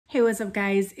Hey, what's up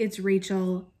guys? It's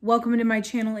Rachel. Welcome to my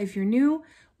channel if you're new.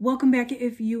 Welcome back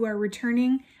if you are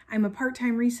returning. I'm a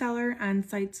part-time reseller on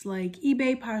sites like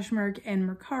eBay, Poshmark, and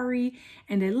Mercari,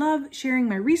 and I love sharing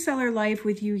my reseller life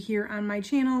with you here on my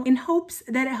channel in hopes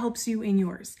that it helps you in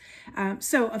yours.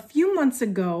 So a few months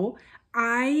ago,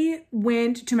 I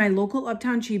went to my local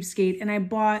Uptown Cheapskate and I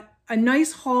bought a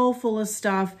nice haul full of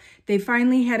stuff. They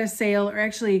finally had a sale, or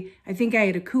actually, I think I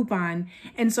had a coupon.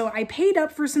 And so I paid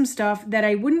up for some stuff that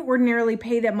I wouldn't ordinarily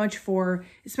pay that much for,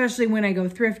 especially when I go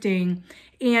thrifting.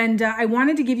 And I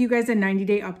wanted to give you guys a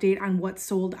 90-day update on what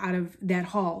sold out of that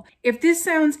haul. If this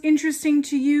sounds interesting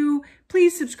to you,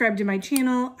 please subscribe to my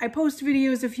channel. I post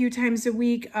videos a few times a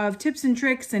week of tips and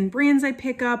tricks and brands I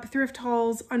pick up, thrift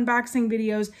hauls, unboxing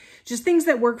videos, just things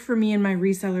that work for me in my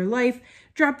reseller life.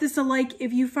 Drop this a like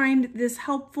if you find this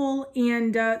helpful,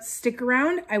 and stick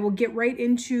around. I will get right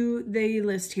into the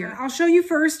list here. I'll show you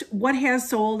first what has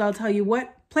sold. I'll tell you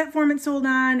what platform it sold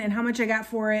on and how much I got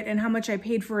for it and how much I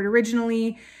paid for it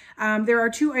originally. There are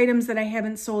 2 items that I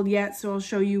haven't sold yet, so I'll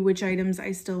show you which items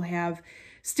I still have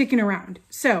sticking around.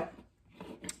 So,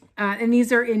 and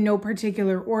these are in no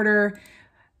particular order.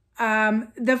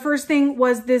 The first thing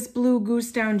was this blue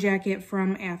goose down jacket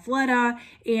from Athleta,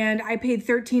 and I paid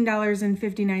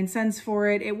 $13.59 for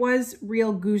it. It was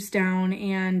real goose down,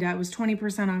 and it was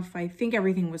 20% off. I think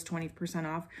everything was 20%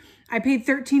 off. I paid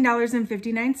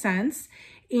 $13.59,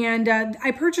 and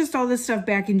I purchased all this stuff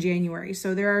back in January,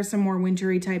 so there are some more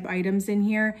wintry type items in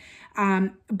here.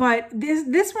 But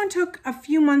this one took a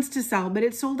few months to sell, but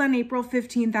it sold on April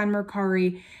 15th on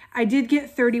Mercari. I did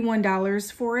get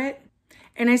 $31 for it.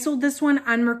 And I sold this one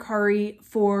on Mercari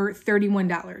for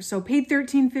 $31. So paid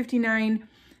 $13.59,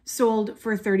 sold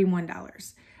for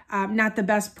 $31. Not the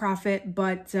best profit,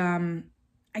 but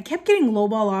I kept getting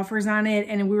lowball offers on it,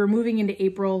 and we were moving into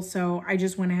April, so I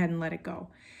just went ahead and let it go.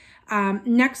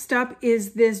 Next up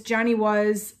is this Johnny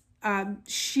Was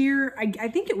sheer, I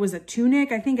think it was a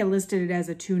tunic. I think I listed it as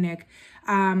a tunic.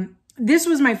 This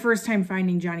was my first time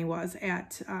finding Johnny Was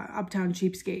at Uptown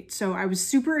Cheapskate, so I was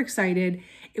super excited.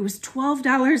 It was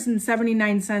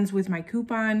 $12.79 with my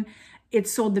coupon. It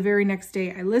sold the very next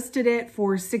day. I listed it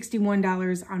for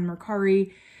 $61 on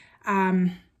Mercari.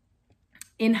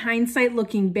 In hindsight,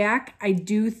 looking back, I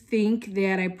do think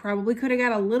that I probably could have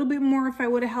got a little bit more if I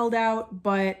would have held out,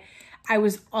 but I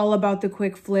was all about the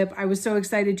quick flip. I was so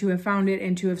excited to have found it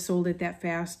and to have sold it that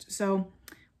fast, so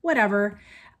whatever.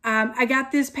 I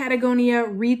got this Patagonia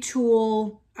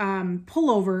Retool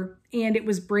pullover, and it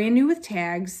was brand new with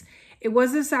tags. It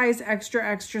was a size extra,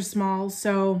 extra small,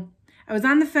 so I was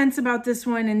on the fence about this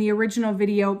one in the original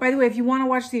video. By the way, if you want to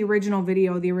watch the original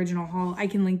video, the original haul, I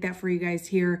can link that for you guys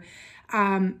here.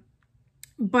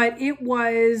 But it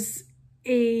was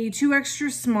a 2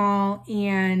 extra small,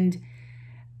 and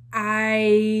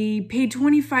I paid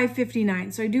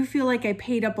 $25.59, so I do feel like I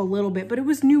paid up a little bit, but it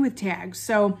was new with tags.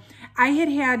 So I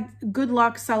had good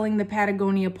luck selling the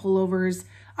Patagonia pullovers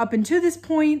up until this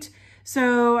point,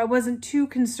 so I wasn't too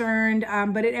concerned,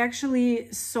 but it actually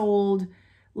sold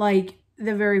like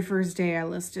the very first day I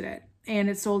listed it, and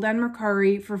it sold on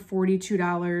Mercari for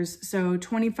 $42, so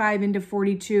 25 into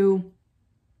 42,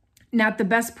 not the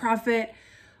best profit,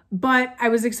 but I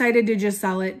was excited to just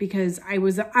sell it because I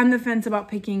was on the fence about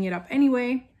picking it up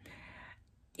anyway.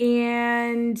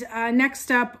 And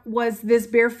next up was this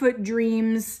Barefoot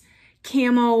Dreams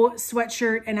camo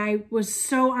sweatshirt, and I was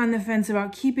so on the fence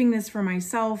about keeping this for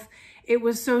myself. It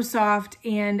was so soft,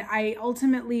 and I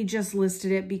ultimately just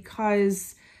listed it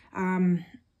because I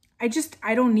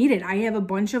don't need it. I have a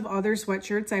bunch of other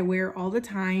sweatshirts I wear all the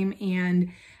time,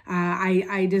 and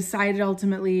I decided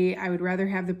ultimately I would rather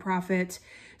have the profit.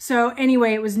 So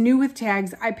anyway, it was new with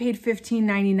tags. I paid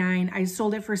 $15.99. I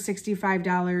sold it for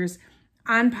 $65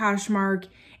 on Poshmark.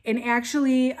 And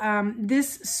actually,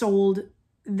 this sold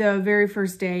the very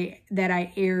first day that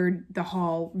I aired the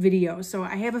haul video. So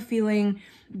I have a feeling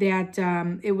that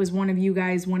it was one of you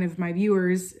guys, one of my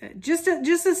viewers. Just a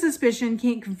suspicion,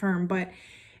 can't confirm. But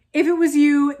if it was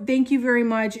you, thank you very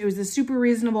much. It was a super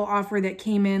reasonable offer that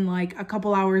came in like a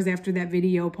couple hours after that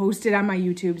video posted on my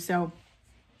YouTube. So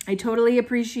I totally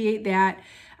appreciate that,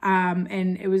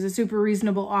 and it was a super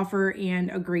reasonable offer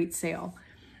and a great sale.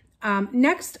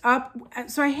 Next up,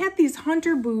 so I had these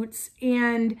Hunter boots,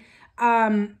 and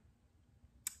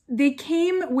they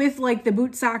came with like the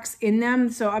boot socks in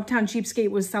them, so Uptown Cheapskate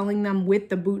was selling them with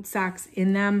the boot socks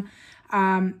in them.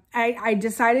 I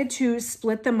decided to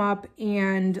split them up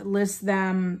and list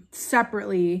them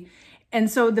separately. And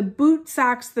so the boot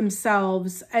socks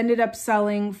themselves ended up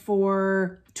selling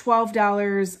for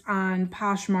 $12 on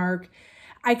Poshmark.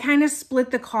 I kind of split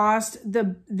the cost,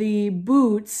 the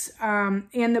boots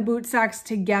and the boot socks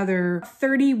together,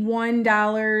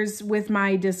 $31 with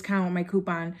my discount, my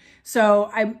coupon.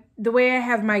 So the way I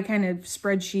have my kind of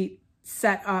spreadsheet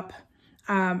set up,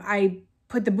 I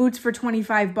put the boots for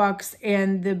 25 bucks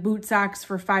and the boot socks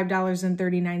for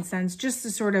 $5.39, just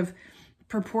to sort of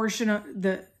proportion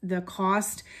the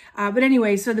cost. But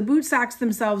anyway, so the boot socks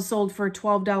themselves sold for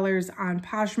 $12 on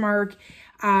Poshmark.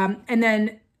 And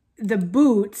then the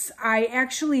boots, I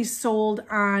actually sold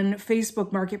on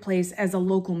Facebook Marketplace as a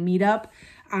local meetup.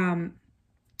 I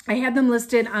had them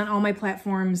listed on all my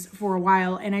platforms for a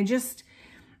while, and I just,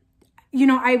 you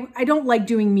know, I don't like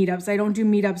doing meetups. I don't do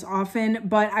meetups often,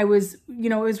 but I was, you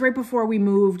know, it was right before we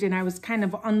moved and I was kind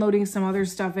of unloading some other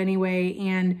stuff anyway.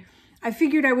 And I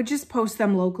figured I would just post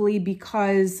them locally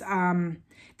because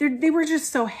they were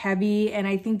just so heavy. And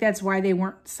I think that's why they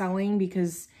weren't selling,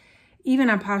 because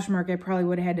even on Poshmark, I probably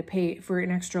would have had to pay for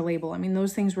an extra label. I mean,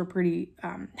 those things were pretty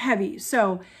heavy.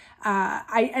 So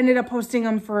I ended up posting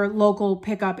them for local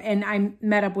pickup, and I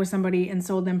met up with somebody and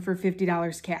sold them for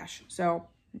 $50 cash. So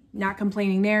not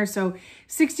complaining there. So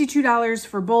 $62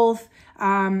 for both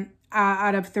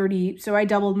out of 30. So I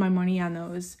doubled my money on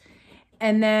those.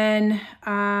 And then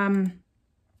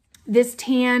this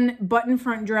tan button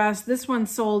front dress, this one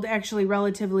sold actually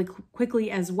relatively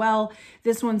quickly as well.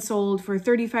 This one sold for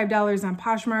 $35 on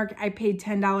Poshmark. I paid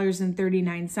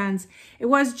 $10.39. It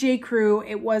was J. Crew.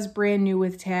 It was brand new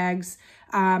with tags.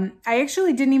 I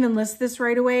actually didn't even list this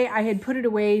right away. I had put it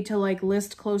away to like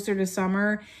list closer to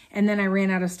summer, and then I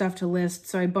ran out of stuff to list,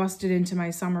 so I busted into my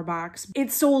summer box.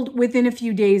 It sold within a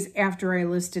few days after I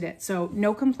listed it, so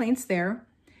no complaints there.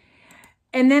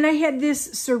 And then I had this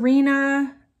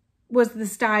Serena, was the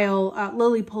style,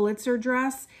 Lily Pulitzer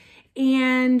dress.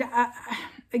 And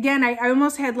again, I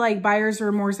almost had like buyer's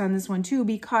remorse on this one too,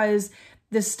 because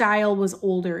the style was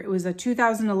older. It was a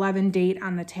 2011 date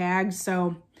on the tag.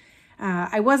 So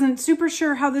I wasn't super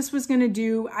sure how this was gonna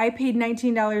do. I paid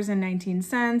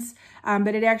 $19.19,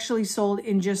 but it actually sold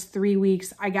in just 3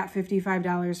 weeks. I got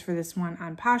 $55 for this one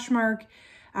on Poshmark.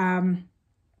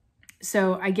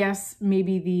 So I guess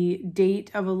maybe the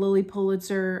date of a Lily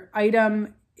Pulitzer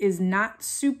item is not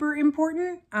super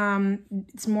important.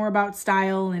 It's more about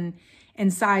style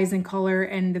and size and color.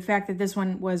 And the fact that this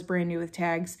one was brand new with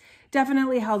tags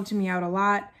definitely helped me out a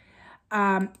lot.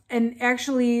 And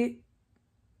actually,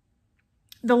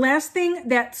 the last thing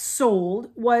that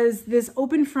sold was this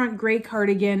open front gray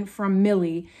cardigan from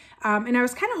Millie. And I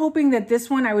was kind of hoping that this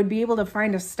one I would be able to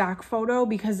find a stock photo,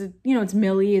 because, you know, it's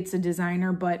Millie, it's a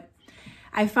designer, but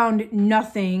I found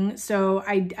nothing. So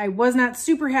I was not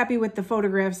super happy with the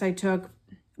photographs I took.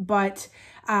 But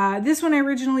this one I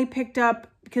originally picked up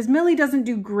because Millie doesn't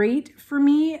do great for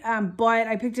me, but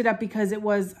I picked it up because it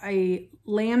was a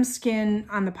lambskin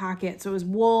on the pocket. So it was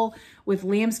wool with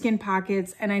lambskin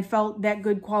pockets, and I felt that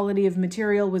good quality of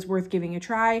material was worth giving a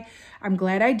try. I'm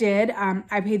glad I did.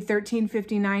 I paid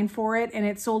 $13.59 for it, and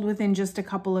it sold within just a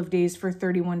couple of days for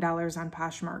 $31 on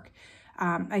Poshmark.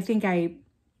 I think I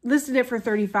listed it for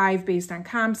 $35 based on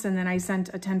comps, and then I sent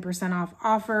a 10% off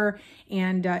offer,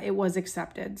 and it was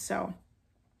accepted. So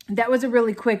that was a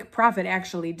really quick profit,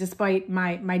 actually, despite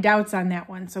my doubts on that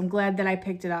one. So I'm glad that I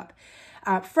picked it up.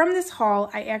 From this haul,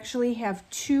 I actually have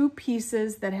 2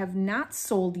 pieces that have not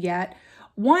sold yet.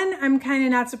 One, I'm kind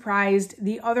of not surprised.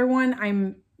 The other one,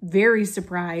 I'm very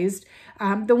surprised.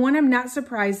 The one I'm not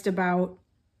surprised about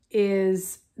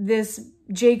is this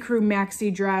J. Crew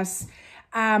maxi dress.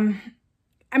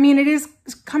 I mean, it is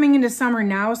coming into summer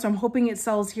now, so I'm hoping it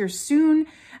sells here soon,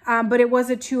 but it was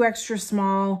a 2 extra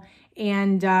small,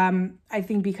 and I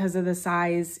think because of the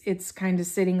size, it's kind of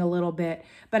sitting a little bit.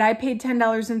 But I paid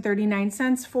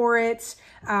 $10.39 for it.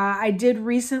 I did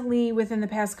recently, within the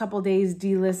past couple days,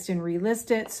 delist and relist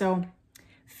it, so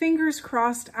fingers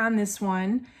crossed on this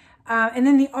one. And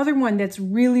then the other one that's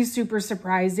really super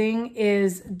surprising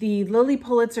is the Lily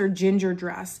Pulitzer ginger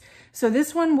dress. So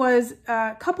this one was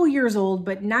a couple years old,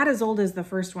 but not as old as the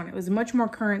first one. It was a much more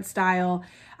current style,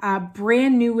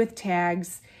 brand new with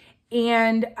tags.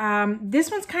 And this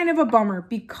one's kind of a bummer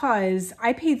because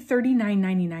I paid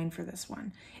 $39.99 for this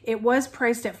one. It was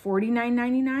priced at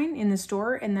 $49.99 in the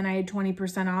store, and then I had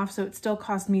 20% off, so it still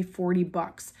cost me 40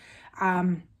 bucks.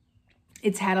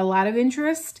 It's had a lot of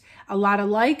interest, a lot of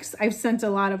likes. I've sent a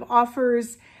lot of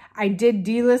offers. I did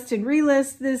delist and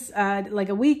relist this like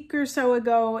a week or so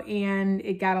ago, and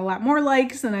it got a lot more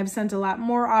likes, and I've sent a lot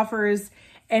more offers,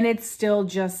 and it's still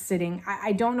just sitting.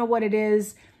 I don't know what it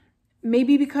is.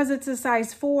 Maybe because it's a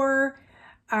size 4.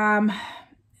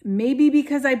 Maybe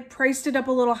because I priced it up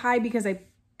a little high because I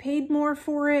paid more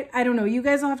for it. I don't know. You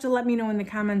guys will have to let me know in the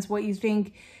comments what you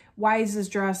think. Why is this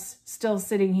dress still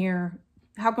sitting here?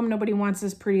 How come nobody wants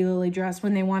this Pretty Lily dress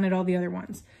when they wanted all the other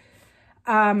ones?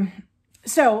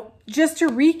 So just to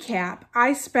recap,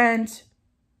 I spent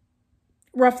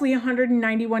roughly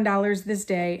 $191 this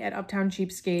day at Uptown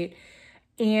Cheapskate.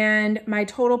 And my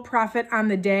total profit on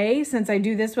the day, since I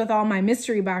do this with all my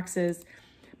mystery boxes,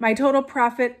 my total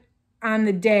profit on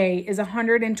the day is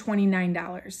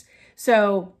 $129.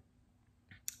 So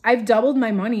I've doubled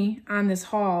my money on this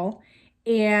haul,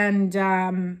 and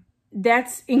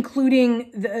that's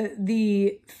including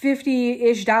the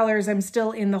 $50-ish I'm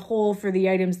still in the hole for the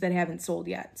items that haven't sold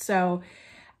yet. So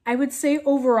I would say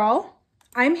overall,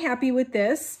 I'm happy with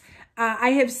this. I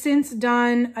have since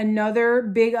done another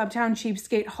big Uptown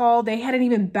Cheapskate haul. They had an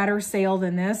even better sale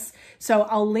than this. So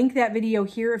I'll link that video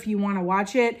here if you want to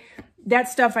watch it. That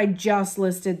stuff I just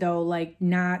listed though, like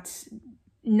not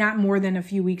more than a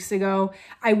few weeks ago.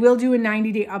 I will do a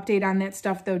 90-day update on that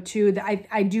stuff though too.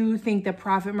 I do think the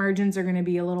profit margins are going to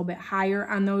be a little bit higher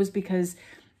on those because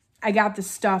I got the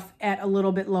stuff at a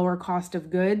little bit lower cost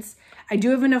of goods. I do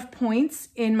have enough points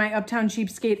in my Uptown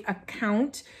Cheapskate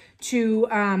account to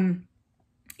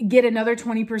get another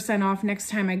 20% off next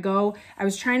time I go. I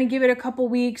was trying to give it a couple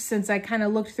weeks since I kind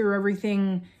of looked through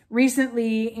everything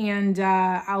recently, and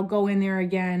I'll go in there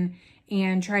again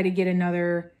and try to get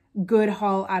another good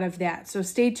haul out of that. So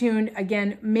stay tuned.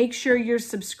 Again, make sure you're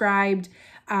subscribed.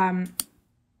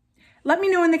 Let me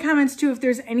know in the comments too if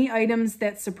there's any items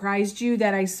that surprised you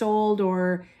that I sold,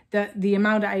 or the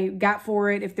amount I got for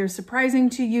it. If they're surprising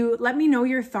to you, let me know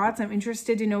your thoughts. I'm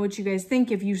interested to know what you guys think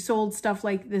if you sold stuff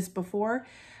like this before.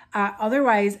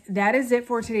 Otherwise, that is it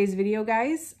for today's video,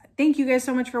 guys. Thank you guys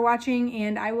so much for watching,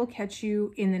 and I will catch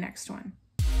you in the next one.